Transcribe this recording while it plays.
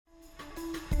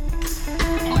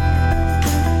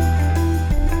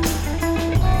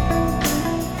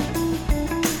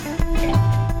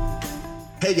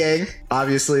Hey gang,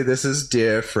 obviously this is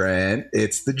different.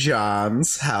 It's the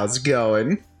Johns. How's it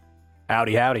going?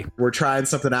 Howdy. We're trying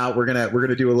something out. We're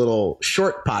gonna do a little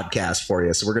short podcast for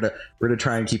you. So we're gonna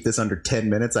try and keep this under 10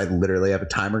 minutes. I literally have a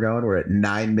timer going. We're at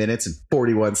 9 minutes and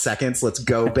 41 seconds. Let's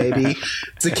go, baby.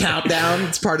 It's a countdown.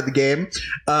 It's part of the game.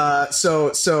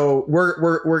 So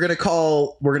we're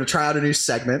gonna try out a new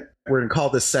segment. We're gonna call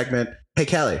this segment Hey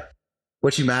Kelly,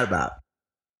 what you mad about?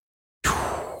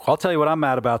 I'll tell you what I'm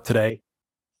mad about today.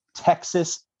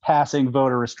 Texas passing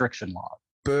voter restriction law.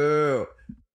 Boo.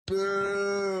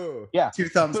 Yeah. 2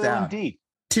 thumbs Boo down. Indeed.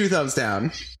 2 thumbs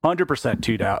down.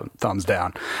 100% thumbs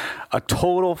down. A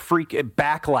total freak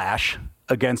backlash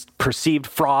against perceived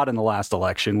fraud in the last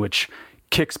election, which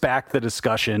kicks back the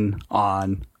discussion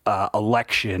on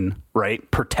election,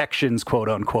 right? Protections, quote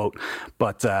unquote,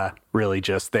 but really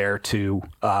just there to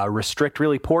restrict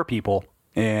really poor people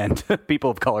and people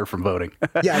of color from voting.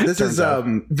 Yeah, this is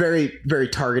very, very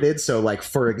targeted. So like,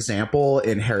 for example,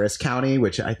 in Harris County,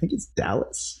 which I think is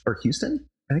Dallas or Houston.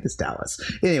 I think it's Dallas.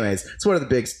 Anyways, it's one of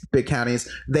the big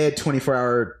counties. They had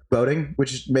 24-hour voting,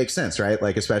 which makes sense, right?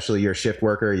 Like, especially you're a shift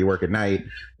worker, you work at night,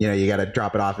 you got to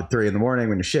drop it off at 3 a.m. when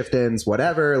your shift ends,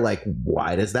 whatever. Like,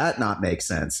 why does that not make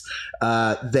sense?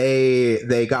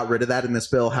 They got rid of that in this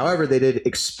bill. However, they did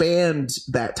expand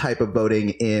that type of voting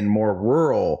in more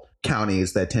rural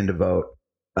counties that tend to vote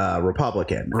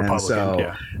Republican. And so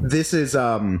yeah. This is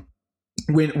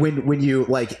when you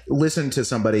like listen to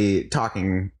somebody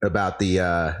talking about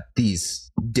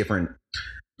these different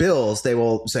bills, they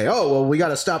will say, oh, well, we got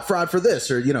to stop fraud for this,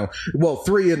 or 3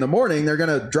 a.m. they're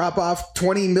going to drop off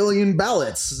 20 million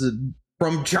ballots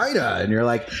from China. And you're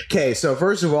like, okay, so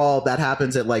first of all, that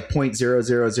happens at like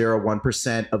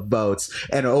 0.0001% of votes.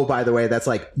 And oh, by the way, that's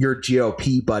like your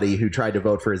GOP buddy who tried to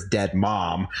vote for his dead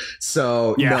mom.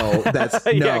 So yeah. No, that's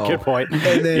no. Yeah, good point.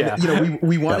 And then, yeah.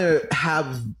 we want to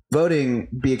have voting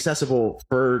be accessible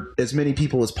for as many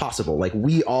people as possible. Like,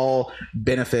 we all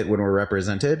benefit when we're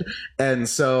represented. And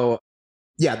so,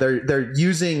 yeah, they're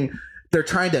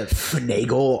trying to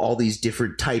finagle all these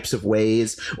different types of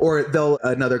ways, or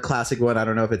another classic one. I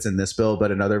don't know if it's in this bill,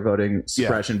 but in other voting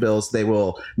suppression bills, they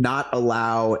will not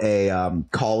allow a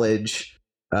college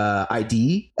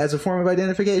ID as a form of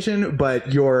identification, but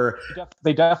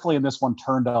they definitely in this one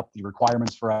turned up the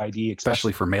requirements for ID,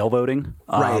 especially for mail voting.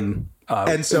 Right.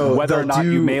 And so whether or not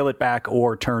you mail it back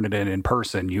or turn it in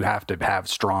person, you have to have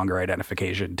stronger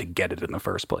identification to get it in the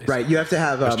first place. Right. You have to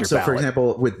have, for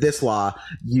example, with this law,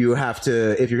 you have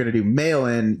to, if you're going to do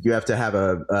mail-in, you have to have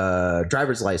a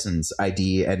driver's license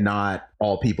ID, and not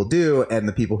all people do. And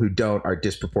the people who don't are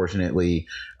disproportionately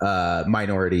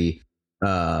minority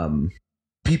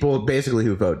people, basically,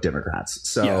 who vote Democrats.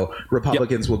 So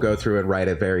Republicans will go through and write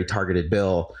a very targeted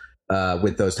bill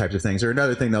with those types of things. Or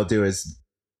another thing they'll do is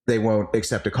they won't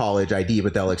accept a college ID,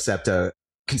 but they'll accept a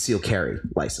concealed carry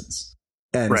license.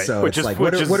 And so it's like,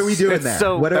 what are we doing there?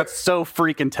 That's so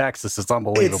freaking Texas. It's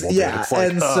unbelievable. It's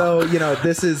like, so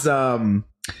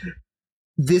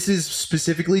this is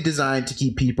specifically designed to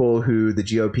keep people who the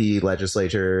GOP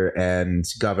legislature and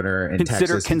governor in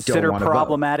Texas consider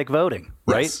problematic voting,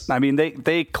 right? Yes. I mean,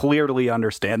 they clearly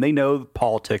understand. They know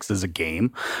politics is a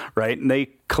game, right? And they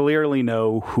clearly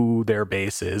know who their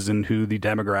base is and who the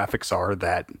demographics are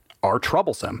that are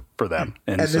troublesome for them.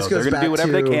 And so they're going to do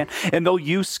whatever they can. And they'll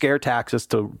use scare tactics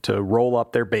to roll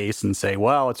up their base and say,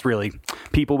 well, it's really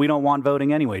people we don't want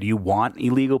voting anyway. Do you want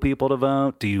illegal people to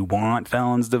vote? Do you want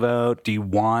felons to vote? Do you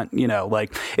want,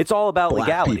 it's all about Black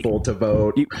legality. People to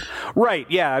vote. Right.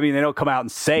 Yeah. I mean, they don't come out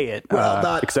and say it,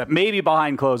 except maybe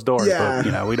behind closed doors. Yeah.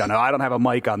 But, we don't know. I don't have a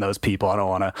mic on those people. I don't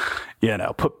want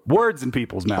to, put words in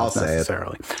people's mouths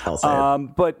necessarily. I'll say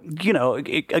it. But,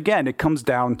 again, it comes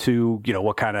down to,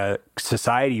 what kind of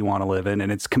society you want to live in,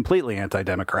 and it's completely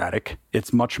anti-democratic.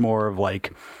 It's much more of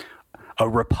like a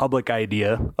republic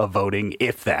idea of voting,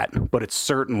 if that, but it's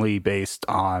certainly based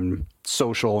on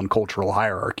social and cultural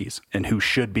hierarchies and who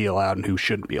should be allowed and who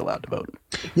shouldn't be allowed to vote.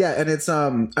 Yeah, and it's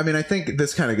I think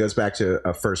this kind of goes back to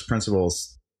a first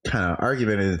principles kind of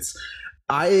argument.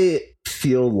 I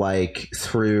feel like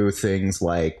through things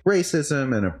like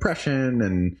racism and oppression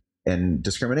and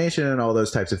discrimination and all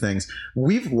those types of things,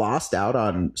 we've lost out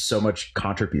on so much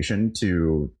contribution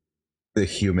to the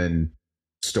human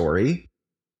story.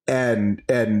 And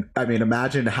I mean,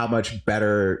 imagine how much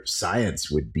better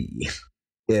science would be.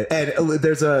 And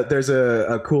there's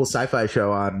a cool sci-fi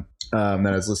show on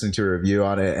that I was listening to a review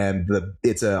on it, and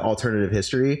it's an alternative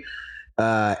history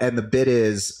And the bit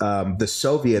is the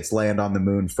Soviets land on the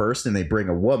moon first and they bring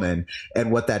a woman.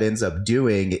 And what that ends up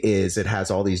doing is it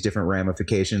has all these different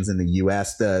ramifications in the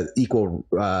U.S. The Equal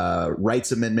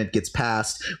Rights Amendment gets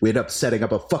passed. We end up setting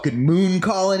up a fucking moon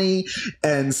colony.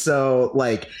 And so,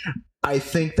 like, I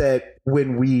think that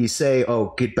when we say,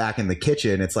 oh, get back in the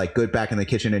kitchen, it's like, get back in the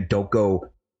kitchen and don't go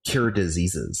cure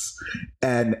diseases.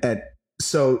 And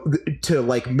so to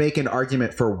like make an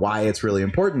argument for why it's really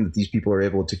important that these people are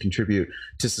able to contribute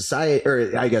to society,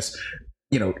 or I guess,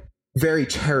 you know, very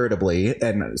charitably,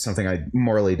 and something I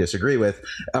morally disagree with,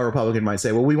 a Republican might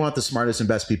say, well, we want the smartest and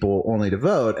best people only to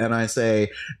vote. And I say,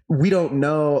 we don't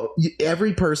know.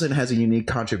 Every person has a unique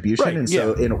contribution. Right, and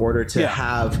so in order to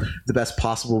have the best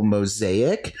possible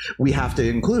mosaic, we have to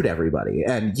include everybody.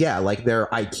 And yeah, like their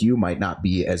IQ might not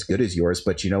be as good as yours,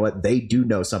 but you know what? They do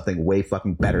know something way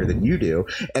fucking better than you do.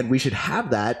 And we should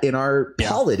have that in our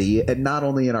polity and not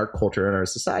only in our culture and our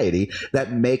society.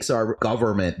 That makes our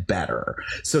government better.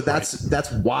 So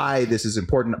that's why this is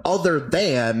important, other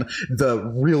than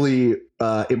the really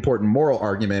important moral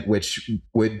argument, which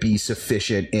would be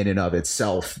sufficient in and of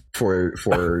itself for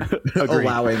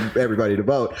allowing everybody to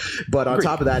vote. But on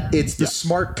top of that, it's the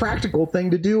smart, practical thing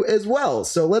to do as well.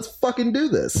 So let's fucking do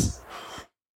this.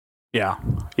 Yeah.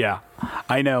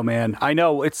 I know, man. I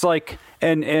know. It's like,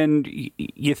 and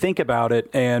you think about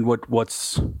it, and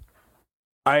what's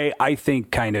I think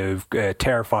kind of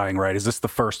terrifying, right? Is this the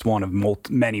first one of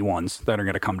many ones that are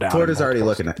going to come down? Florida's already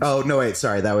looking at. Oh no, wait,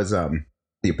 sorry, that was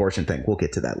the abortion thing. We'll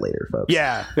get to that later, folks.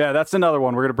 Yeah, that's another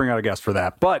one. We're going to bring out a guest for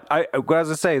that. But as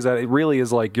I say, is that it really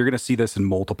is like you're going to see this in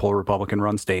multiple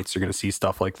Republican-run states. You're going to see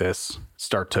stuff like this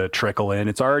start to trickle in.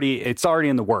 It's already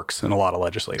in the works in a lot of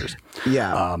legislators.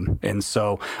 Yeah, and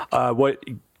so what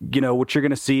you're going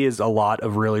to see is a lot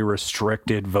of really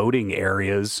restricted voting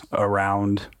areas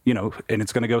around, and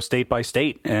it's going to go state by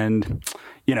state. And,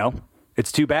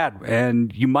 it's too bad.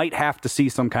 And you might have to see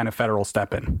some kind of federal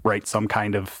step in, right? Some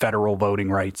kind of federal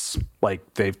voting rights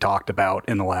like they've talked about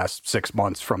in the last 6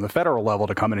 months from the federal level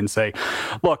to come in and say,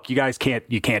 look, you guys can't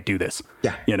do this.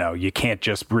 Yeah. You can't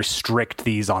just restrict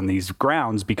these on these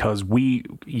grounds because we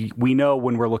know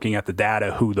when we're looking at the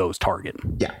data who those target.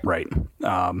 Yeah. Right.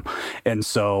 And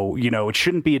so, it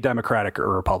shouldn't be a Democratic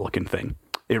or Republican thing.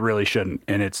 It really shouldn't,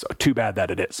 and it's too bad that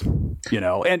it is,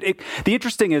 And the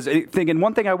interesting thing, and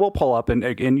one thing I will pull up,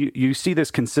 and you see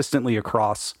this consistently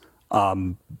across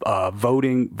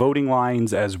voting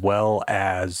lines as well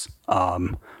as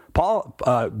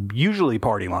usually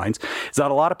party lines, is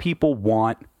that a lot of people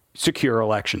want secure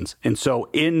elections. And so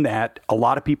in that, a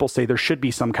lot of people say there should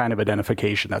be some kind of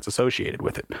identification that's associated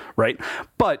with it, right?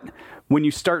 But when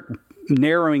you start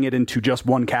narrowing it into just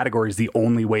one category is the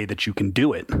only way that you can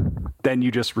do it, then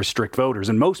you just restrict voters.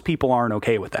 And most people aren't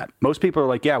okay with that. Most people are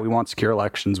like, yeah, we want secure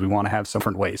elections. We want to have some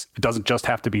different ways. It doesn't just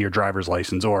have to be your driver's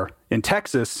license, or in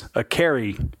Texas, a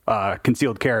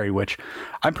concealed carry, which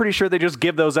I'm pretty sure they just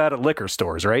give those out at liquor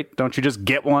stores, right? Don't you just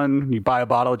get one? You buy a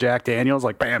bottle of Jack Daniels,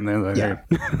 like, bam. Yeah.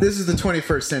 This is the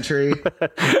 21st century.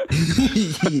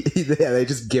 Yeah, they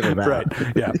just give them out. Right.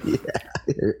 Yeah.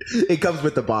 It comes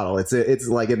with the bottle. It's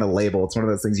like in the label. It's one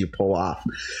of those things you pull off.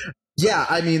 Yeah,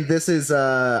 I mean, this is.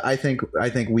 I think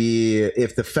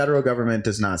if the federal government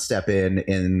does not step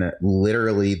in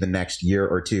literally the next year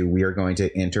or two, we are going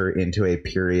to enter into a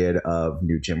period of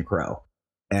new Jim Crow.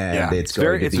 And it's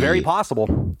very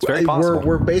possible. It's very possible.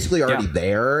 We're basically already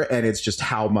there, and it's just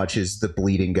how much is the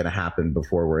bleeding going to happen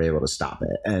before we're able to stop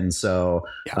it. And so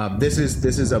this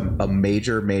is a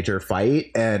major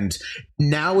fight, and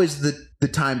now is the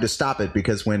time to stop it,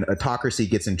 because when autocracy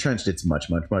gets entrenched, it's much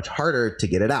harder to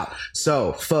get it out.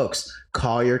 So, folks,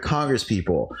 call your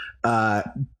congresspeople.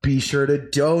 Be sure to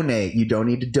donate. You don't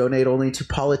need to donate only to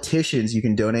politicians. You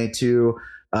can donate to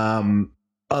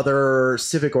other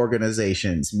civic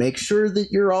organizations. Make sure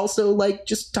that you're also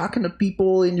just talking to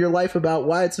people in your life about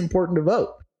why it's important to vote,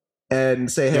 and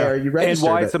say, hey, are you registered?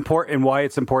 And why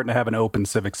it's important to have an open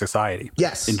civic society.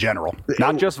 Yes. In general.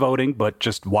 Not just voting, but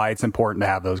just why it's important to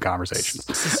have those conversations.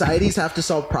 Societies have to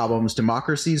solve problems.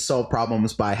 Democracies solve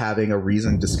problems by having a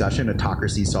reasoned discussion.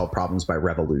 Autocracies solve problems by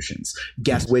revolutions.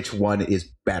 Guess which one is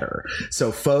better?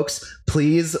 So, folks,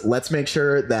 please, let's make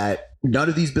sure that none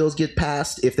of these bills get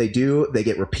passed. If they do, they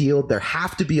get repealed. There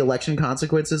have to be election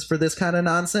consequences for this kind of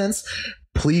nonsense.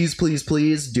 Please, please,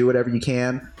 please do whatever you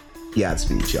can.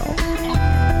 Godspeed, y'all.